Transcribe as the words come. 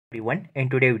Everyone, in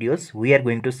today's videos we are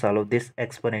going to solve this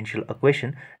exponential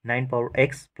equation 9 power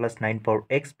x plus 9 power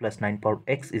x plus 9 power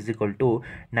x is equal to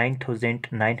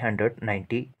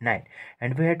 9999,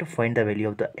 and we have to find the value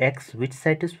of the x which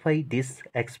satisfy this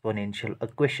exponential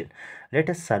equation. Let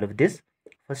us solve this.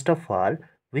 First of all,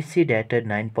 we see that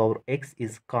 9 power x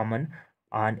is common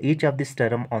on each of this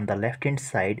term. On the left hand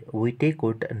side we take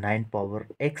out 9 power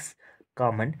x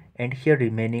common, and here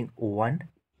remaining 1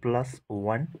 plus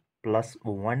 1 plus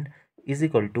 1 is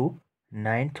equal to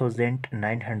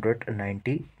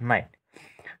 9999.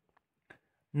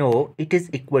 No, it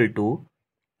is equal to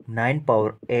 9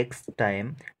 power x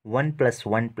time 1 plus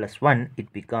 1 plus 1,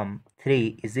 it become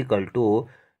 3 is equal to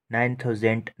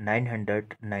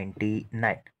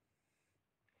 9999.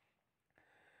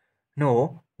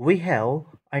 No, we have,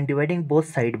 on dividing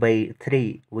both side by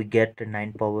 3, we get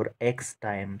 9 power x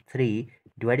time 3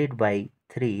 divided by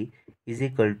 3 is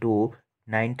equal to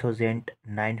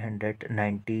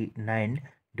 9999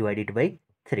 divided by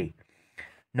 3.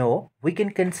 Now we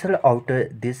can cancel out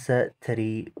this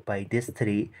 3 by this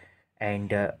 3,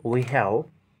 and we have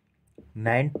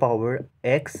 9 power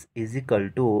x is equal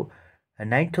to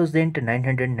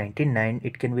 9999.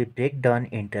 It can be break down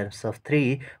in terms of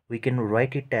 3. We can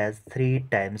write it as 3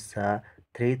 times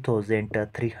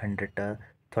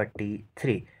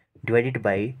 3333 divided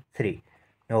by 3.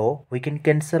 Now we can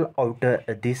cancel out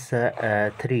this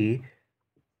 3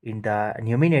 in the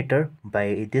numerator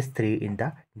by this 3 in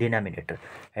the denominator,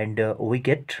 and we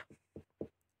get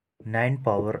 9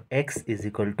 power x is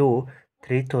equal to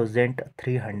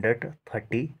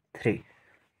 3333.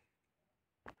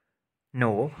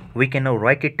 No, we can now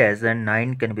write it as a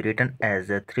 9 can be written as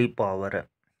a 3 power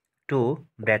 2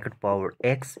 bracket power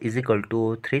x is equal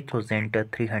to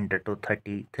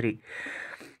 3333.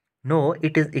 No,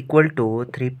 it is equal to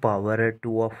 3 power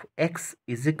 2 of x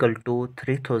is equal to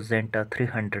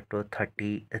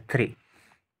 3333.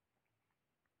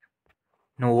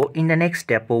 Now in the next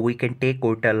step we can take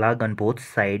out a log on both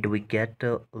sides. We get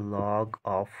log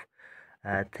of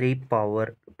 3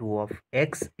 power 2 of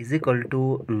x is equal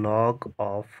to log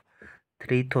of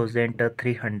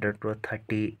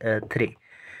 3333.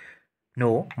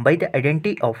 Now by the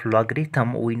identity of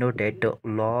logarithm we know that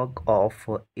log of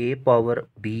a power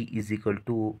b is equal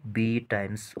to b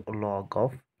times log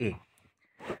of a.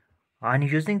 On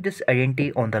using this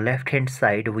identity on the left hand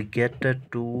side we get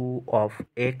 2 of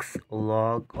x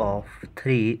log of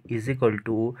 3 is equal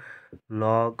to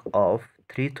log of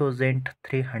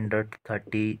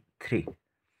 3333.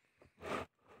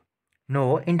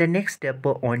 Now in the next step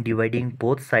on dividing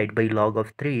both sides by log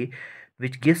of 3,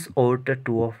 which gives out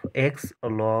 2 of x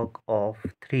log of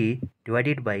 3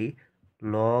 divided by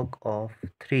log of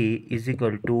 3 is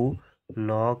equal to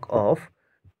log of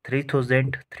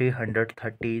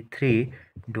 3333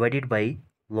 divided by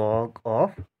log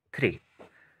of 3.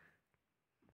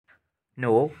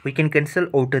 Now we can cancel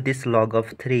out this log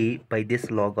of 3 by this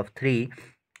log of 3,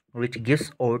 which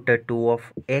gives out 2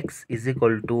 of x is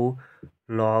equal to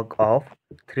log of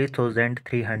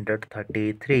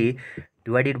 3333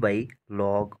 divided by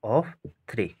log of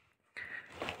 3.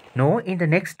 Now in the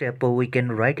next step we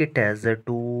can write it as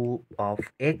 2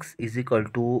 of x is equal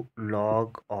to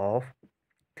log of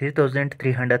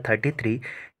 3333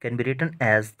 can be written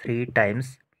as 3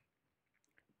 times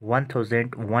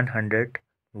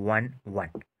 1111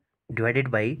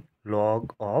 divided by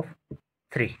log of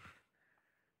 3.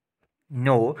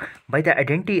 Now by the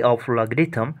identity of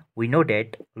logarithm we know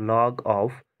that log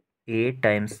of a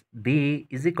times b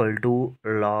is equal to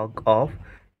log of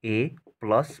a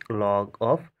plus log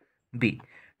of b.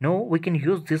 Now we can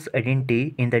use this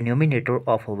identity in the numerator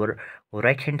of our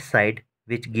right hand side,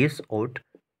 which gives out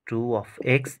 2 of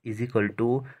x is equal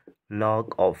to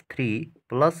log of 3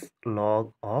 plus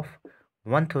log of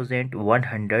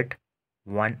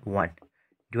 1111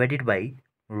 divided by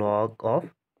log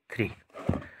of 3.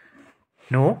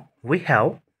 Now we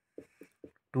have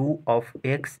 2 of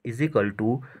x is equal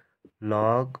to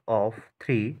log of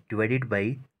 3 divided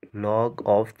by log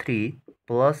of 3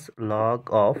 plus log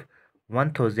of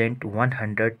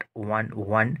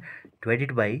 1111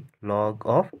 divided by log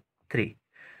of 3.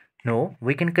 Now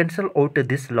we can cancel out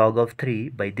this log of 3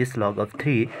 by this log of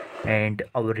 3, and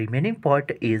our remaining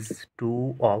part is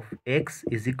 2 of x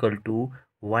is equal to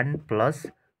 1 plus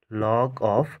log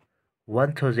of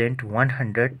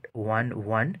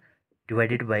 1111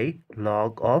 divided by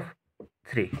log of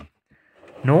 3.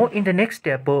 Now in the next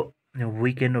step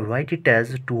we can write it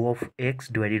as 2 of x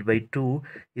divided by 2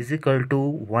 is equal to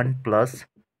 1 plus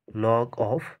log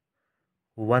of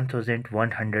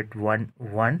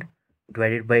 1111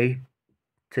 divided by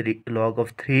 3 log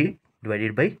of 3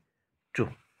 divided by 2.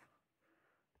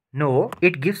 No,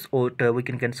 it gives out, we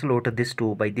can cancel out this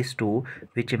 2 by this 2,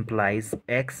 which implies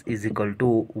x is equal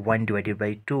to 1 divided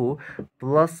by 2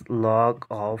 plus log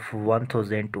of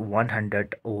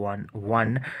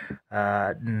 1101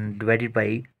 divided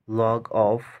by log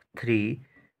of 3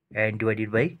 and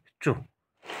divided by 2.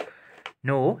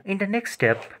 Now, in the next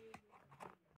step,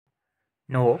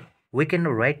 now we can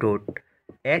write out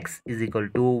x is equal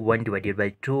to 1 divided by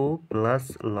 2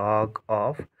 plus log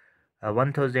of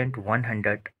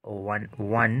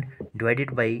 1101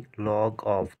 divided by log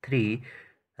of 3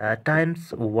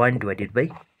 times 1 divided by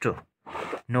 2.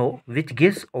 Now, which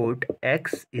gives out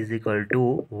x is equal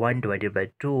to 1 divided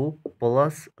by 2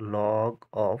 plus log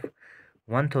of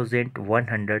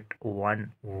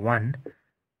 1101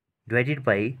 divided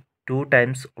by 2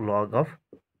 times log of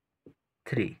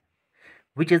 3,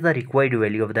 which is the required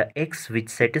value of the x which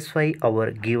satisfy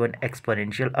our given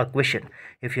exponential equation.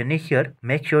 If you're new here,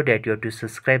 make sure that you have to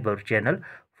subscribe our channel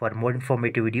for more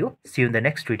informative video. See you in the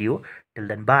next video. Till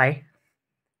then, bye.